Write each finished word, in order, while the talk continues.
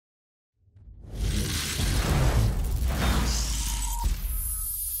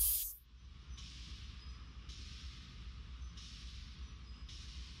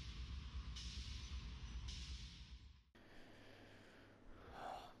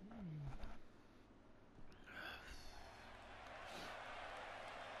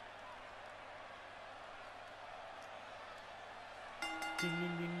Ding,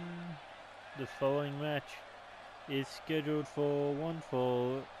 ding, ding. The following match is scheduled for one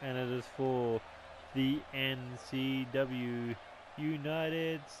fall, and it is for the NCW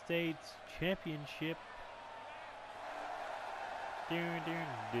United States Championship.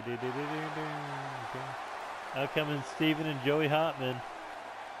 Out coming Steven and Joey Hartman.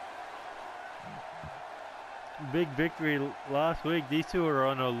 Big victory last week. These two are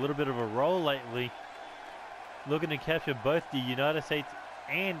on a little bit of a roll lately, looking to capture both the United States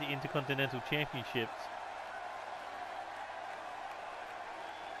and Intercontinental Championships.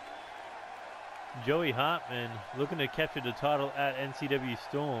 Joey Hartman looking to capture the title at NCW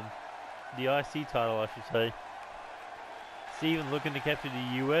Storm, the IC title I should say. Steven looking to capture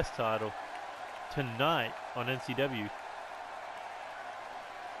the US title tonight on NCW.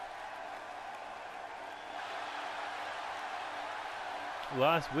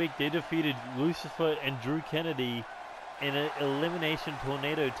 Last week they defeated Lucifer and Drew Kennedy in an elimination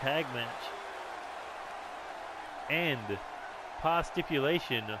tornado tag match. And past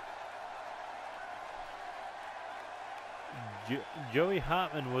stipulation, Joey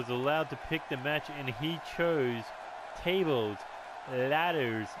Hartman was allowed to pick the match, and he chose tables,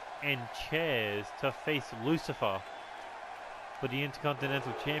 ladders, and chairs to face Lucifer for the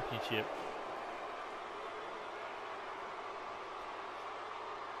Intercontinental Championship.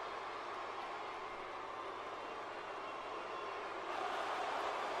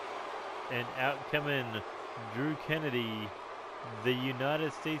 And out coming Drew Kennedy, the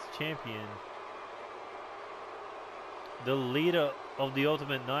United States champion. The leader of the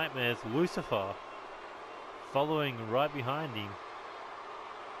Ultimate Nightmares, Lucifer, following right behind him.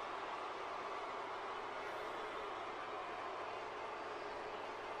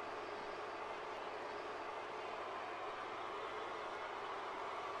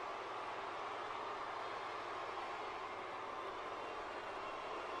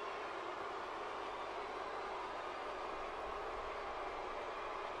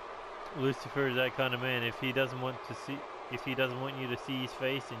 Lucifer is that kind of man. If he doesn't want you to see his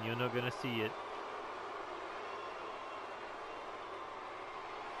face, then you're not going to see it.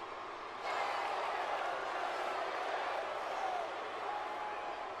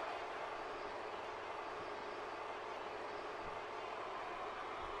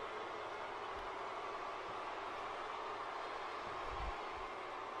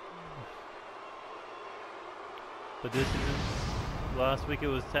 But this isn't. Last week it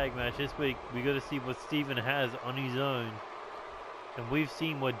was tag match. This week we got to see what Steven has on his own, and we've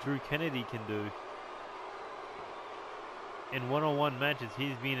seen what Drew Kennedy can do. In one-on-one matches,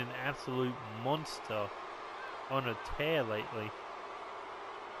 he's been an absolute monster on a tear lately.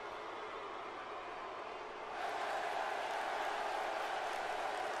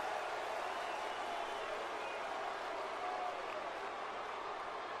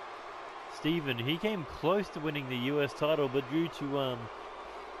 Steven, he came close to winning the US title, but due to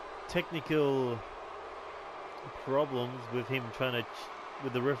technical problems with him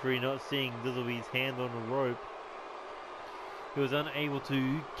with the referee not seeing Dizzleby's hand on the rope, he was unable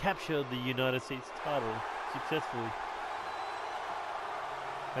to capture the United States title successfully.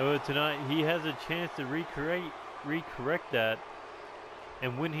 However, tonight he has a chance to recorrect that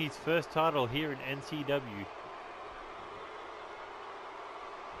and win his first title here in NCW.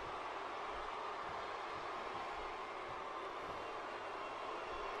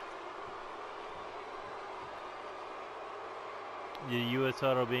 The US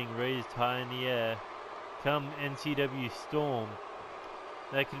title being raised high in the air. Come NCW Storm.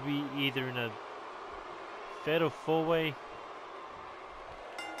 That could be either in a fatal four-way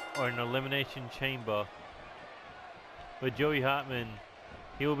or an elimination chamber. But Joey Hartman,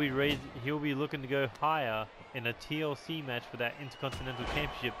 he'll be looking to go higher in a TLC match for that Intercontinental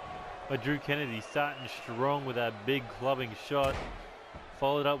Championship. But Drew Kennedy starting strong with that big clubbing shot,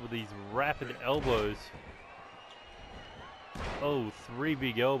 followed up with these rapid elbows. Oh, 3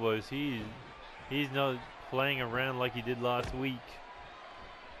 big elbows. He's not playing around like he did last week.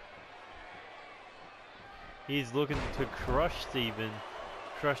 He's looking to crush Steven,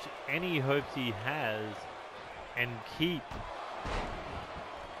 crush any hopes he has, and keep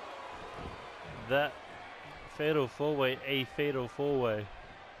that fatal four-way a fatal four-way.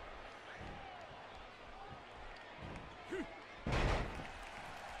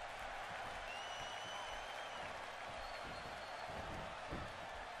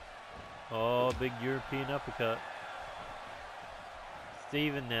 Oh, big European uppercut.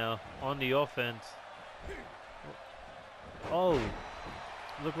 Steven now on the offense. Oh,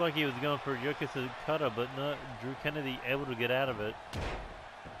 looked like he was going for a Yokosuka cutter, but no, Drew Kennedy able to get out of it.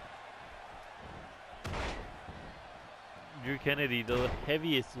 Drew Kennedy, the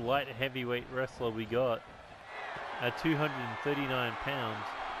heaviest light heavyweight wrestler we got, at 239 pounds.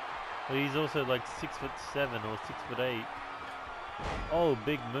 But he's also like 6'7" or 6'8". Oh,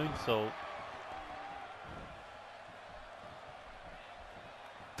 big moonsault.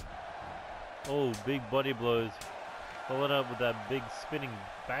 Oh, big body blows. Followed up with that big spinning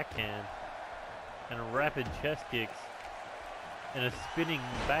backhand. And rapid chest kicks. And a spinning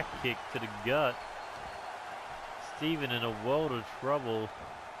back kick to the gut. Steven in a world of trouble.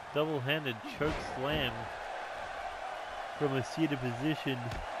 Double-handed choke slam from a seated position.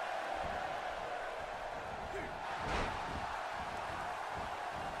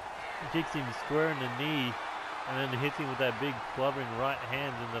 Kicks him square in the knee and then hits him with that big clubbering right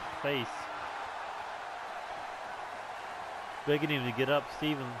hand in the face. Begging him to get up.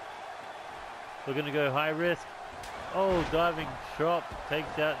 Steven looking to go high risk. Oh, diving chop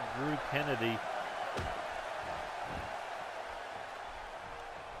takes out Drew Kennedy.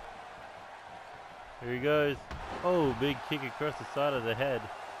 Here he goes. Oh, big kick across the side of the head.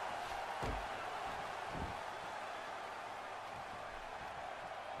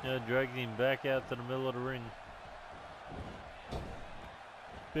 Now drags him back out to the middle of the ring.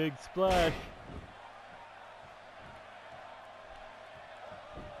 Big splash.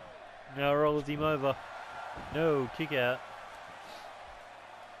 Now rolls him over. No, kick out.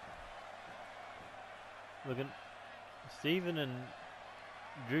 Looking, Steven and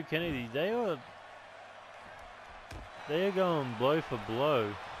Drew Kennedy, they are going blow for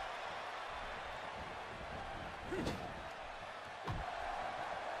blow.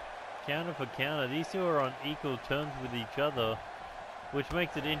 Counter for counter, these two are on equal terms with each other, which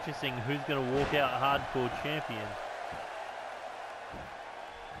makes it interesting who's going to walk out hardcore champion.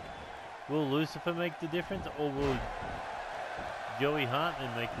 Will Lucifer make the difference, or will Joey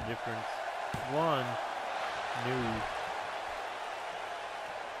Hartman make the difference? One, no.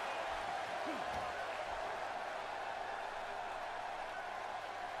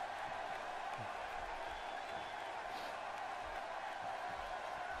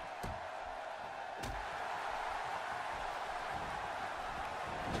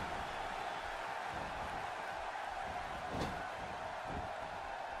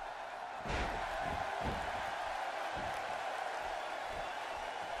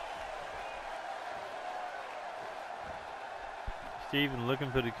 Steven looking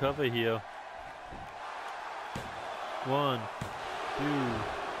for the cover here. One,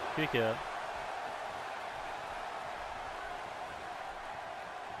 two, kick out.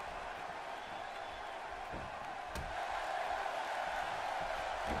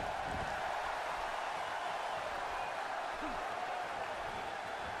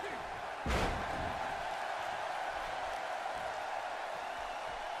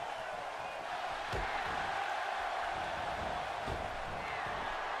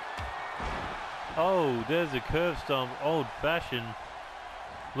 Oh, there's a curve stomp, old fashioned.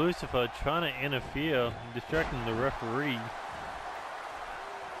 Lucifer trying to interfere, distracting the referee.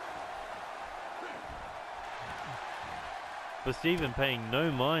 But Steven paying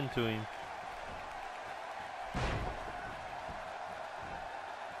no mind to him.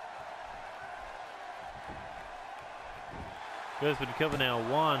 Goes for the cover now.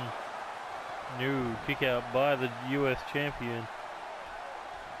 One. New kick out by the US champion.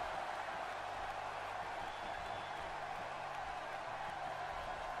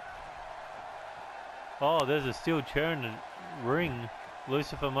 Oh, there's a steel chair in the ring.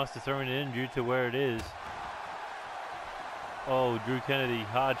 Lucifer must have thrown it in due to where it is. Oh, Drew Kennedy,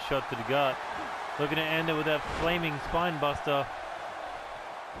 hard shot to the gut. Looking to end it with that flaming spine buster.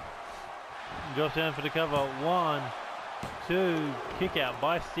 Drops down for the cover. One, two, kick out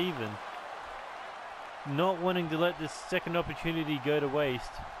by Steven. Not wanting to let this second opportunity go to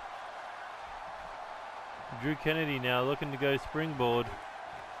waste. Drew Kennedy now looking to go springboard.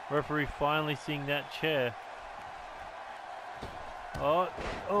 Referee finally seeing that chair.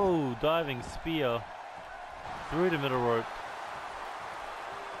 Oh, diving spear through the middle rope.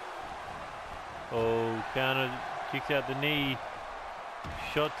 Oh, counter, kicks out the knee.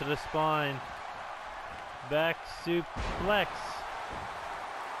 Shot to the spine. Back suplex.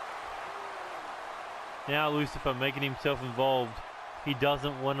 Now Lucifer making himself involved. He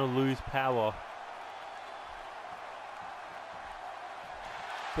doesn't want to lose power.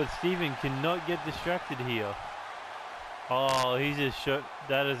 But Steven cannot get distracted here. Oh, he's just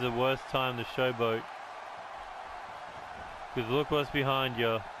that is the worst time to showboat. Because look what's behind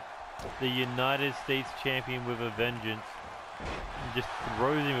you. The United States champion with a vengeance. And just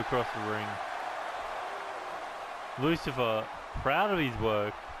throws him across the ring. Lucifer, proud of his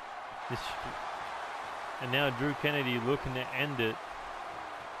work. And now Drew Kennedy looking to end it.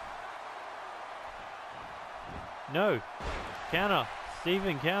 No. Counter.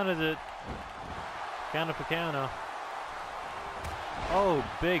 Steven counters it. Counter for counter. Oh,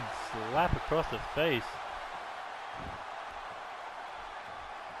 big slap across the face.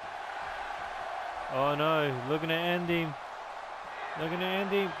 Oh no, looking to end him. Looking to end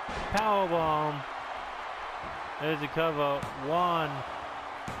him. Powerbomb. There's the cover. 1,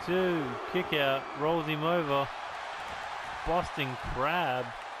 2, kick out. Rolls him over. Boston Crab.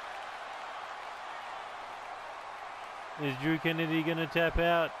 Is Drew Kennedy going to tap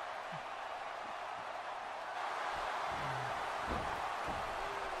out?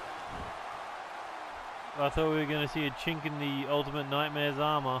 I thought we were going to see a chink in the Ultimate Nightmare's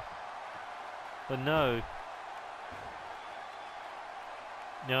armor. But no.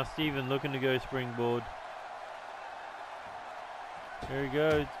 Now Steven looking to go springboard. Here he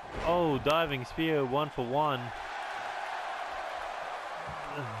goes. Oh, diving spear, 1 for 1.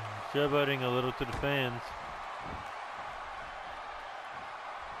 Showboating a little to the fans.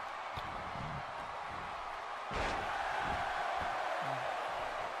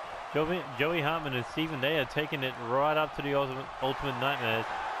 Joey Hartman and Steven, they are taking it right up to the Ultimate Nightmares.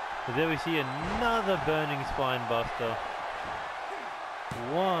 But there we see another burning spine buster.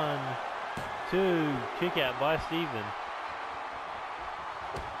 1, 2, kick out by Steven.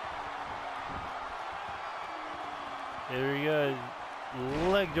 There he goes.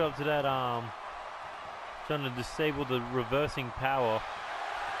 Leg drop to that arm. Trying to disable the reversing power.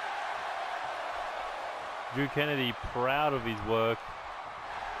 Drew Kennedy proud of his work.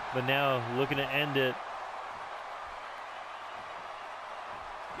 But now looking to end it.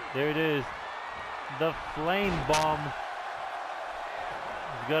 There it is. The flame bomb.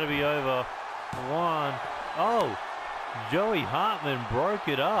 It's got to be over. 1. Oh, Joey Hartman broke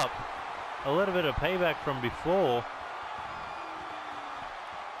it up. A little bit of payback from before.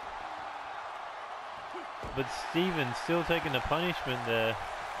 But Steven still taking the punishment there.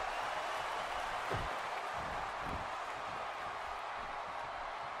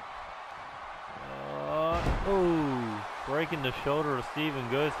 Oh, breaking the shoulder of Steven,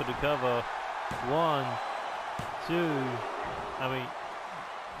 goes for the cover. 1, 2,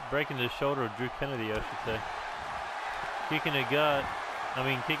 breaking the shoulder of Drew Kennedy, I should say. Kicking the gut,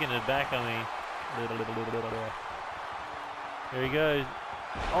 kicking it back, There he goes.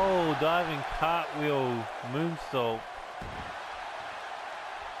 Oh, diving cartwheel moonsault.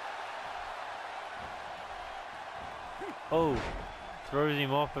 Oh, throws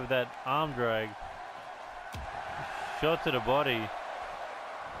him off of that arm drag. Shot to the body.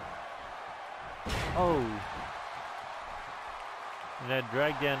 Oh. And that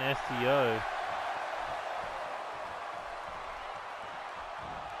drag down STO.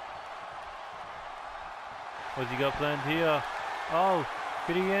 What's he got planned here? Oh,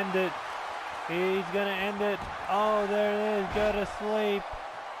 could he end it? He's gonna end it. Oh, there it is. Go to sleep.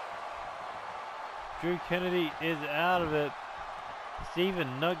 Drew Kennedy is out of it.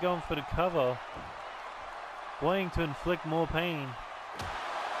 Steven not going for the cover. Wanting to inflict more pain.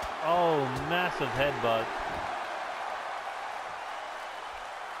 Oh, massive headbutt.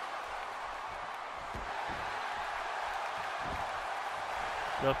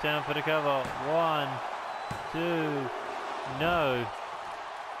 Drop down for the cover. 1, 2, no.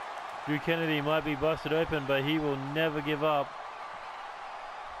 Drew Kennedy might be busted open, but he will never give up.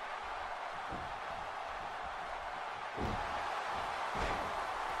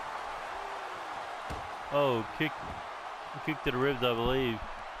 Oh, kick to the ribs, I believe.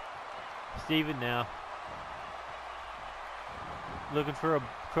 Steven now. Looking for a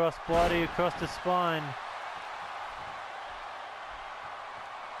cross body across the spine.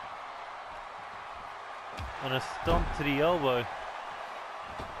 And a stomp to the elbow.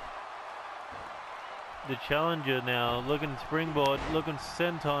 The challenger now looking springboard, looking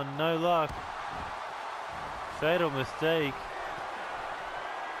senton, no luck. Fatal mistake.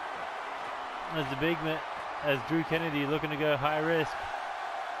 As Drew Kennedy looking to go high risk.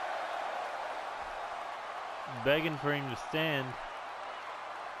 Begging for him to stand.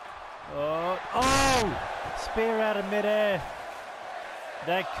 Oh! Spear out of midair.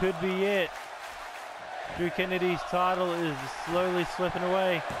 That could be it. Drew Kennedy's title is slowly slipping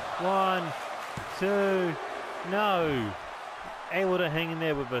away. 1, 2, no. Able to hang in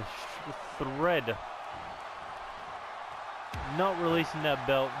there with a thread. Not releasing that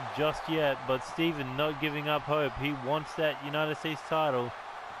belt just yet, but Steven not giving up hope. He wants that United States title.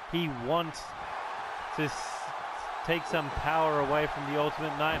 He wants to take some power away from the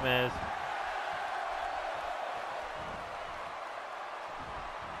Ultimate Nightmares.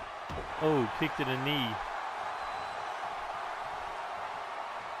 Oh, kick to the knee.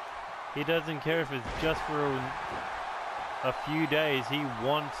 He doesn't care if it's just for a few days. He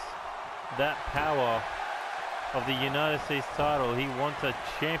wants that power of the United States title. He wants a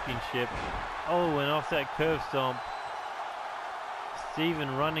championship. Oh, and off that curve stomp,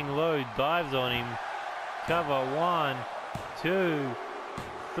 Steven running low, dives on him. Cover, 1, 2,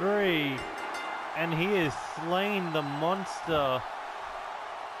 3, and he has slain the monster.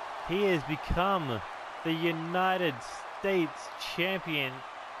 He has become the United States champion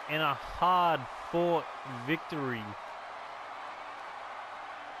in a hard-fought victory.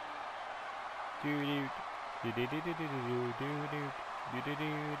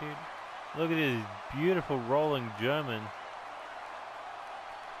 Look at this beautiful rolling German.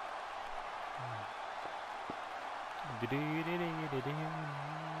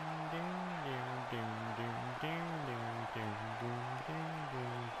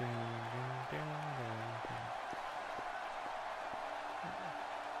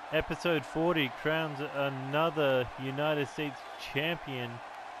 Episode 40 crowns another United States champion.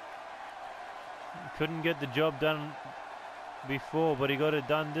 Couldn't get the job done before, but he got it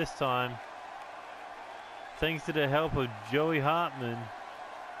done this time. Thanks to the help of Joey Hartman.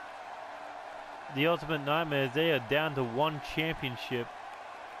 The Ultimate Nightmares, they are down to 1 championship.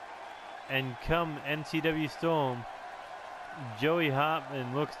 And come NCW Storm, Joey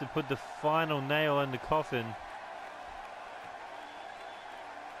Hartman looks to put the final nail in the coffin.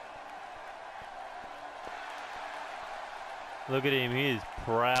 Look at him, he is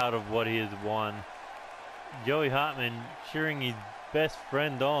proud of what he has won. Joey Hartman cheering his best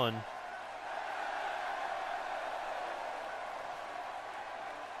friend on.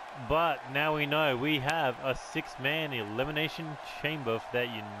 But now we know we have a 6-man elimination chamber for that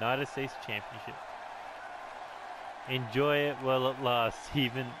United States Championship. Enjoy it while it lasts.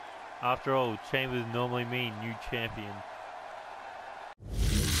 Even after all, chambers normally mean new champion.